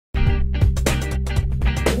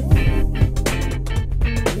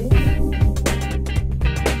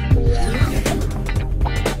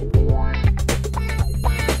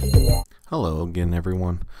again,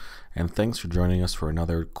 everyone, and thanks for joining us for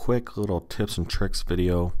another quick little tips and tricks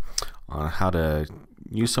video on how to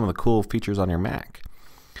use some of the cool features on your Mac.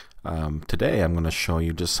 Today I'm going to show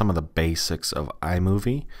you just some of the basics of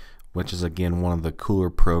iMovie, which is again one of the cooler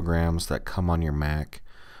programs that come on your Mac.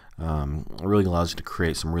 It really allows you to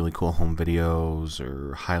create some really cool home videos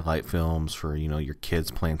or highlight films for your kids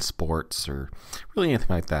playing sports or really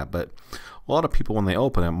anything like that. But a lot of people, when they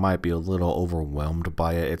open it, might be a little overwhelmed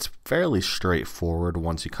by it. It's fairly straightforward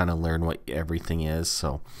once you kind of learn what everything is.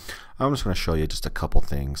 So I'm just going to show you just a couple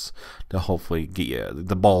things to hopefully get you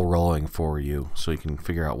the ball rolling for you so you can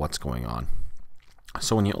figure out what's going on.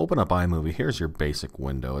 So when you open up iMovie, here's your basic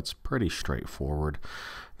window. It's pretty straightforward.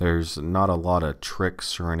 There's not a lot of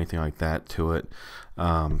tricks or anything like that to it.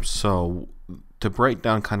 So to break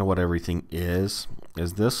down kind of what everything is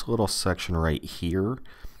this little section right here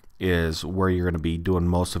is where you're going to be doing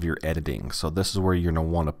most of your editing. So this is where you're going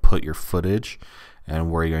to want to put your footage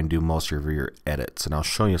and where you're going to do most of your edits. And I'll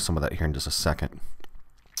show you some of that here in just a second.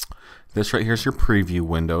 This right here is your preview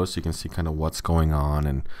window, so you can see kind of what's going on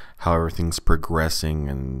and how everything's progressing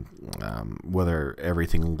and whether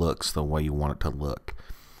everything looks the way you want it to look.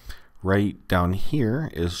 Right down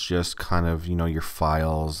here is just kind of your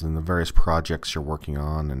files and the various projects you're working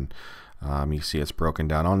on, and you see it's broken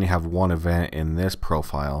down. I only have one event in this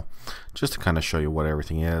profile just to kind of show you what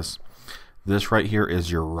everything is. This right here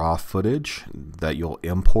is your raw footage that you'll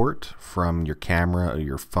import from your camera or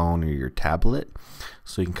your phone or your tablet,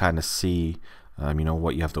 so you can kind of see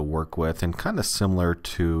what you have to work with, and kind of similar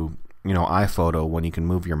to iPhoto when you can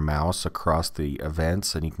move your mouse across the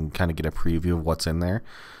events and you can kind of get a preview of what's in there.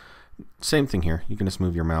 Same thing here. You can just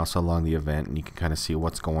move your mouse along the event and you can kind of see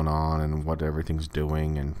what's going on and what everything's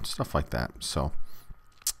doing and stuff like that. So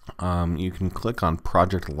you can click on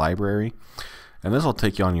Project Library, and this will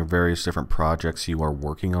take you on your various different projects you are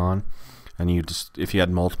working on. And you just, if you had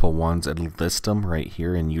multiple ones, it'd list them right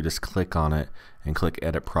here, and you just click on it and click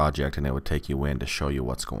Edit Project, and it would take you in to show you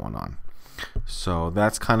what's going on. So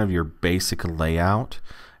that's kind of your basic layout,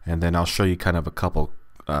 and then I'll show you kind of a couple.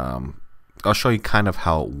 I'll show you kind of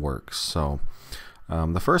how it works. So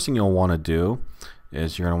the first thing you'll want to do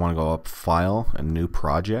is you're going to want to go up File and New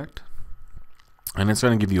Project, and it's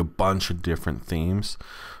going to give you a bunch of different themes.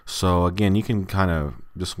 So again, you can kind of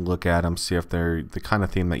just look at them, see if they're the kind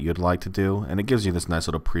of theme that you'd like to do, and it gives you this nice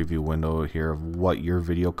little preview window here of what your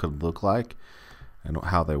video could look like and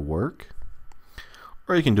how they work.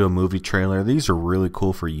 Or you can do a movie trailer. These are really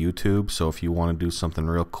cool for YouTube, so if you want to do something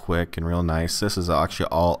real quick and real nice, this is actually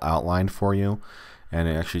all outlined for you, and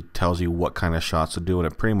it actually tells you what kind of shots to do,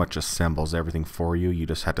 and it pretty much assembles everything for you. You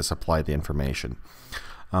just have to supply the information.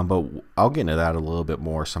 But I'll get into that a little bit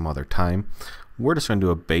more some other time. We're just going to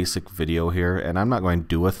do a basic video here, and I'm not going to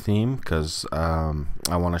do a theme because I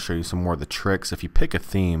want to show you some more of the tricks. If you pick a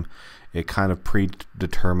theme, it kind of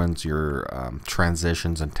predetermines your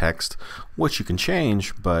transitions and text, which you can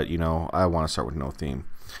change, but I want to start with no theme.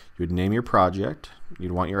 You'd name your project.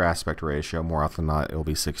 You'd want your aspect ratio. More often than not, it'll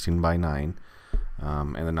be 16:9.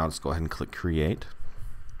 And then I'll just go ahead and click Create.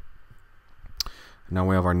 Now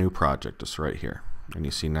we have our new project just right here, and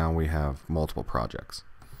you see now we have multiple projects.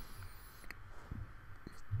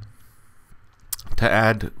 To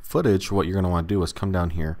add footage, what you're going to want to do is come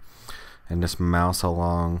down here and just mouse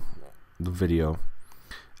along the video,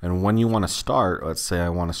 and when you want to start, let's say I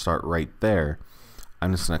want to start right there,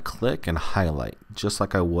 I'm just going to click and highlight, just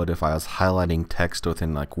like I would if I was highlighting text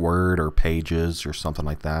within like Word or Pages or something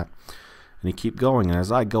like that. And you keep going, and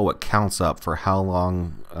as I go, it counts up for how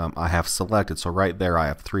long I have selected. So right there I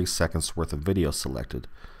have 3 seconds worth of video selected.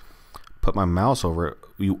 Put my mouse over it,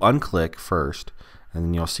 you unclick first, and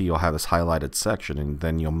then you'll see you'll have this highlighted section, and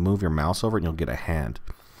then you'll move your mouse over it and you'll get a hand.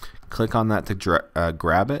 Click on that to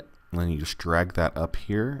grab it, and then you just drag that up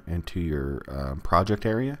here into your project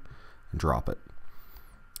area and drop it.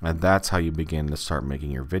 And that's how you begin to start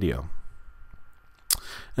making your video.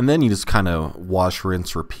 And then you just kind of wash,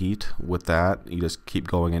 rinse, repeat with that. You just keep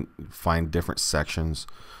going and find different sections.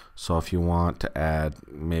 So if you want to add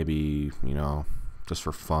maybe, just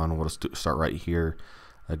for fun, we'll just start right here.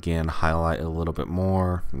 Again, highlight a little bit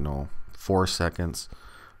more, 4 seconds,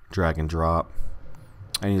 drag and drop.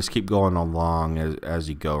 And you just keep going along as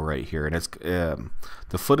you go right here. And it's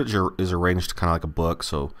the footage is arranged kind of like a book,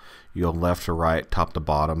 so you go left to right, top to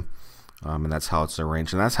bottom, and that's how it's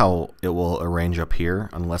arranged. And that's how it will arrange up here.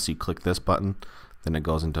 Unless you click this button, then it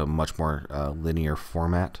goes into a much more linear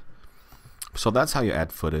format. So that's how you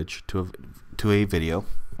add footage to a video.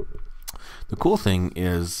 The cool thing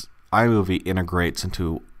is iMovie integrates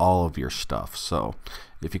into all of your stuff. So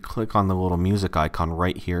if you click on the little music icon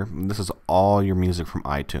right here, this is all your music from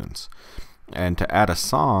iTunes. And to add a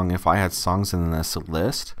song, if I had songs in this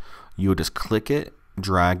list, you would just click it,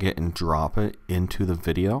 drag it, and drop it into the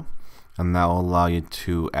video, and that will allow you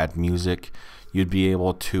to add music. You'd be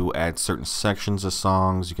able to add certain sections of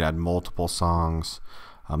songs. You could add multiple songs.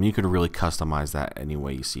 You could really customize that any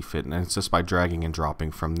way you see fit, and it's just by dragging and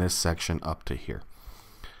dropping from this section up to here.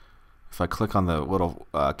 If I click on the little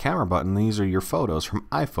camera button, these are your photos from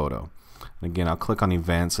iPhoto. And again, I'll click on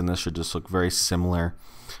events, and this should just look very similar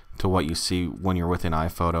to what you see when you're within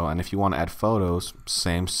iPhoto. And if you want to add photos,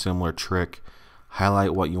 same similar trick.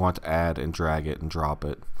 Highlight what you want to add and drag it and drop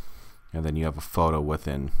it, and then you have a photo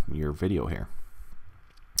within your video here.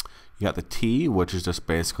 You got the T, which is just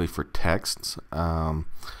basically for texts.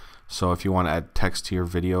 So if you want to add text to your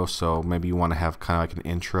video, so maybe you want to have kind of like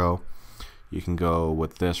an intro, you can go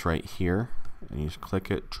with this right here, and you just click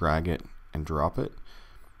it, drag it, and drop it.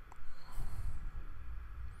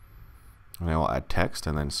 And I will add text,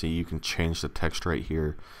 and then see, you can change the text right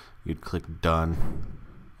here. You'd click done,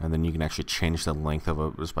 and then you can actually change the length of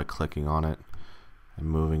it just by clicking on it and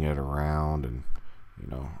moving it around, and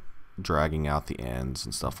dragging out the ends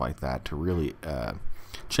and stuff like that to really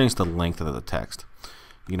change the length of the text.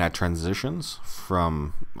 You can add transitions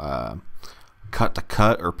from cut to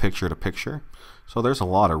cut or picture to picture. So there's a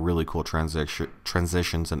lot of really cool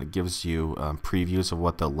transitions, and it gives you previews of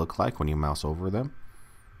what they'll look like when you mouse over them.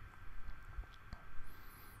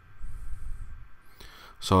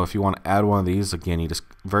 So if you want to add one of these, again, you just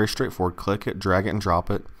very straightforward, click it, drag it, and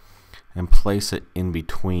drop it, and place it in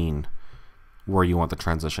between where you want the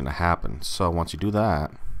transition to happen. So once you do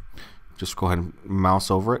that, just go ahead and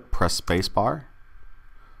mouse over it, press spacebar,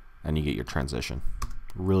 and you get your transition.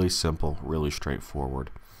 Really simple, really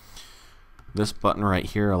straightforward. This button right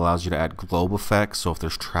here allows you to add globe effects. So if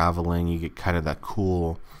there's traveling, you get kind of that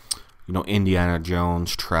cool, Indiana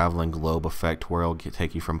Jones traveling globe effect where it'll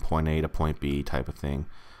take you from point A to point B type of thing.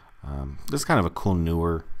 This is kind of a cool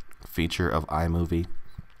newer feature of iMovie.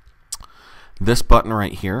 This button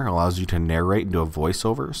right here allows you to narrate and do a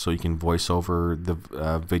voiceover, so you can voice over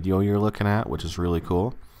the video you're looking at, which is really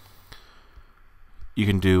cool. You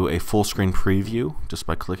can do a full screen preview just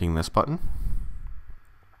by clicking this button.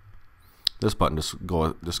 This button just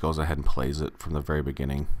goes ahead and plays it from the very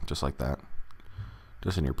beginning, just like that,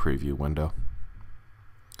 just in your preview window.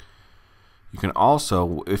 You can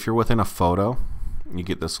also, if you're within a photo, you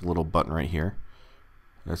get this little button right here.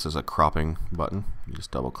 This is a cropping button. You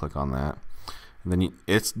just double click on that, and then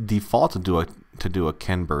it's default to do a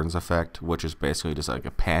Ken Burns effect, which is basically just like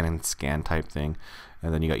a pan and scan type thing.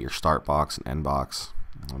 And then you got your start box and end box,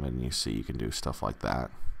 and then you see you can do stuff like that.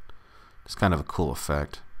 It's kind of a cool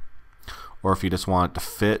effect. Or if you just want it to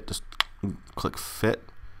fit, just click fit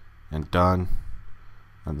and done,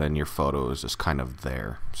 and then your photo is just kind of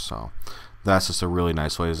there. So that's just a really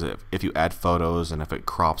nice way. Is if you add photos and if it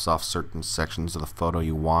crops off certain sections of the photo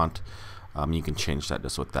you want, you can change that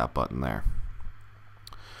just with that button there.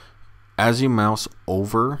 As you mouse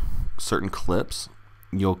over certain clips,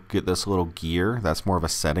 you'll get this little gear. That's more of a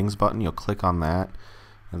settings button. You'll click on that,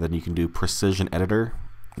 and then you can do precision editor,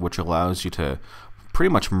 which allows you to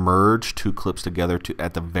pretty much merge two clips together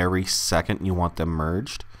at the very second you want them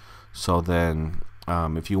merged. So then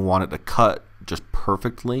if you want it to cut just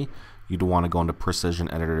perfectly, you'd want to go into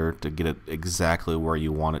precision editor to get it exactly where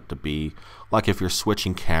you want it to be. Like if you're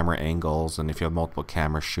switching camera angles, and if you have multiple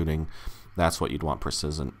cameras shooting, that's what you'd want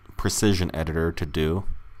precision editor to do.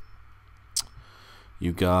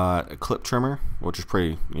 You got a clip trimmer, which is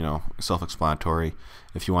pretty, self-explanatory.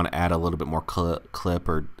 If you want to add a little bit more clip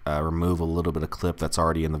or remove a little bit of clip that's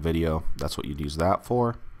already in the video, that's what you'd use that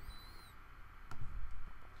for.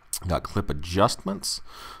 Got clip adjustments,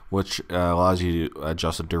 which allows you to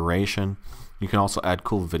adjust the duration. You can also add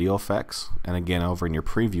cool video effects, and again, over in your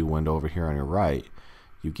preview window over here on your right,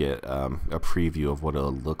 you get a preview of what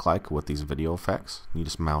it'll look like with these video effects. You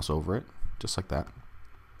just mouse over it, just like that.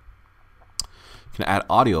 You can add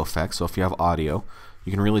audio effects, so if you have audio,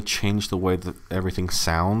 you can really change the way that everything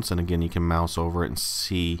sounds, and again, you can mouse over it and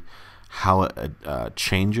see how it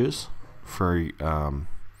changes for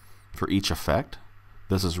each effect.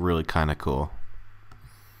 This is really kind of cool.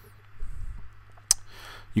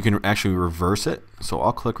 You can actually reverse it, so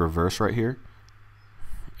I'll click reverse right here,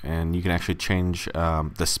 and you can actually change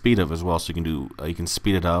the speed of it as well. So you can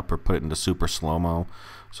speed it up or put it into super slow-mo.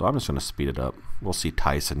 So I'm just going to speed it up. We'll see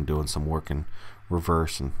Tyson doing some work in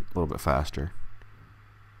reverse and a little bit faster.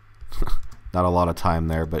 Not a lot of time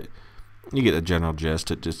there, but you get the general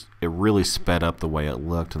gist. It really sped up the way it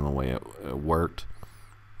looked and the way it worked.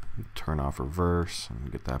 Turn off reverse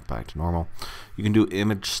and get that back to normal. You can do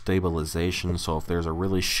image stabilization, so if there's a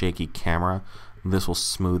really shaky camera, This will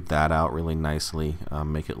smooth that out really nicely,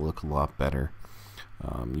 make it look a lot better.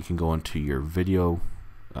 You can go into your video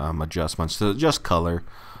adjustments to adjust color.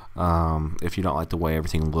 If you don't like the way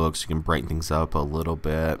everything looks, you can brighten things up a little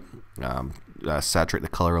bit, saturate the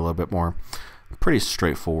color a little bit more. Pretty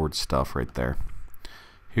straightforward stuff right there.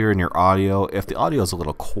 Here in your audio, if the audio is a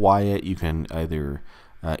little quiet, you can either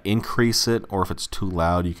increase it, or if it's too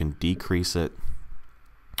loud, you can decrease it.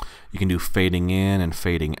 You can do fading in and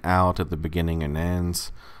fading out at the beginning and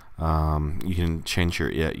ends. You can change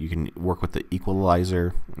you can work with the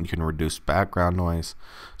equalizer. You can reduce background noise.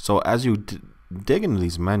 So as you dig into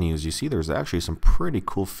these menus, you see there's actually some pretty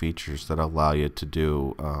cool features that allow you to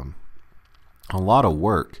do a lot of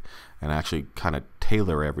work and actually kind of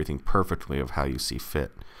tailor everything perfectly of how you see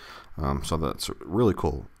fit. So that's really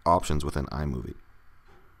cool options within iMovie.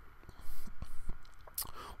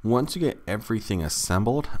 Once you get everything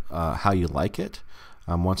assembled how you like it,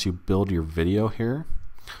 once you build your video here,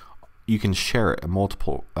 you can share it in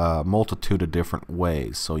multitude of different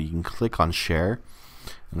ways. So you can click on share,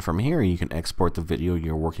 and from here you can export the video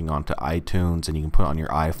you're working on to iTunes, and you can put it on your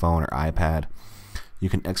iPhone or iPad. You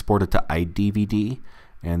can export it to iDVD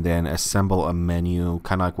and then assemble a menu,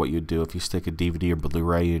 kind of like what you do if you stick a DVD or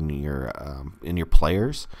Blu-ray in your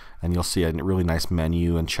players, and you'll see a really nice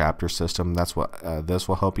menu and chapter system. That's what this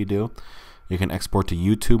will help you do. You can export to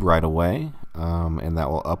YouTube right away, and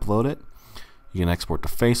that will upload it. You can export to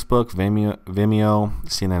Facebook, Vimeo,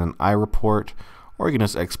 CNN and iReport, or you can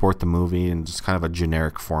just export the movie in just kind of a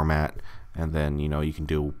generic format, and then you can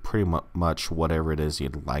do pretty much whatever it is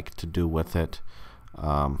you'd like to do with it.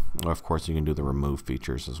 Of course, you can do the remove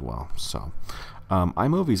features as well. So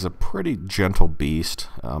iMovie is a pretty gentle beast.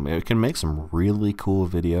 It can make some really cool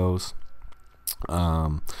videos.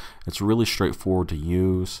 It's really straightforward to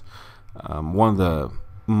use. One of the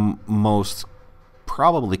most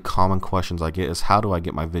probably common questions I get is, how do I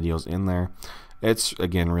get my videos in there? It's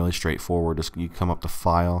again really straightforward. Just you come up to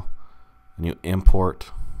File and you import.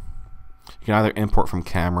 You can either import from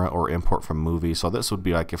camera or import from movie. So this would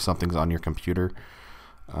be like if something's on your computer.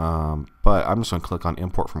 But I'm just going to click on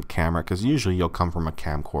import from camera, because usually you'll come from a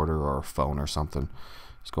camcorder or a phone or something.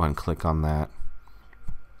 Just go ahead and click on that.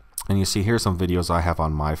 And you see here's some videos I have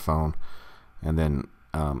on my phone. And then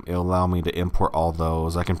it'll allow me to import all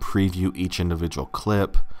those. I can preview each individual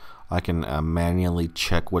clip. I can manually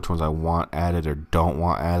check which ones I want added or don't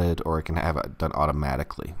want added, or I can have it done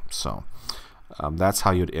automatically. So that's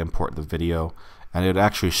how you'd import the video, and it would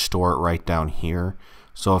actually store it right down here.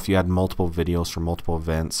 So if you had multiple videos for multiple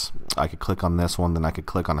events, I could click on this one, then I could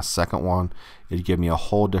click on a second one. It'd give me a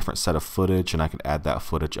whole different set of footage, and I could add that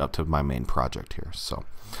footage up to my main project here. So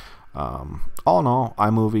all in all,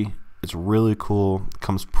 iMovie, it's really cool. It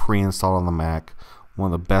comes pre-installed on the Mac.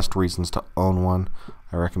 One of the best reasons to own one.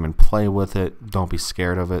 I recommend play with it. Don't be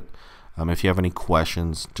scared of it. If you have any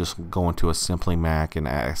questions, just go into a Simply Mac and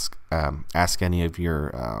ask any of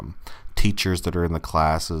your teachers that are in the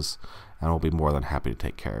classes, and we'll be more than happy to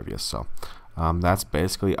take care of you. So that's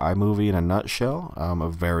basically iMovie in a nutshell. A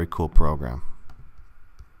very cool program.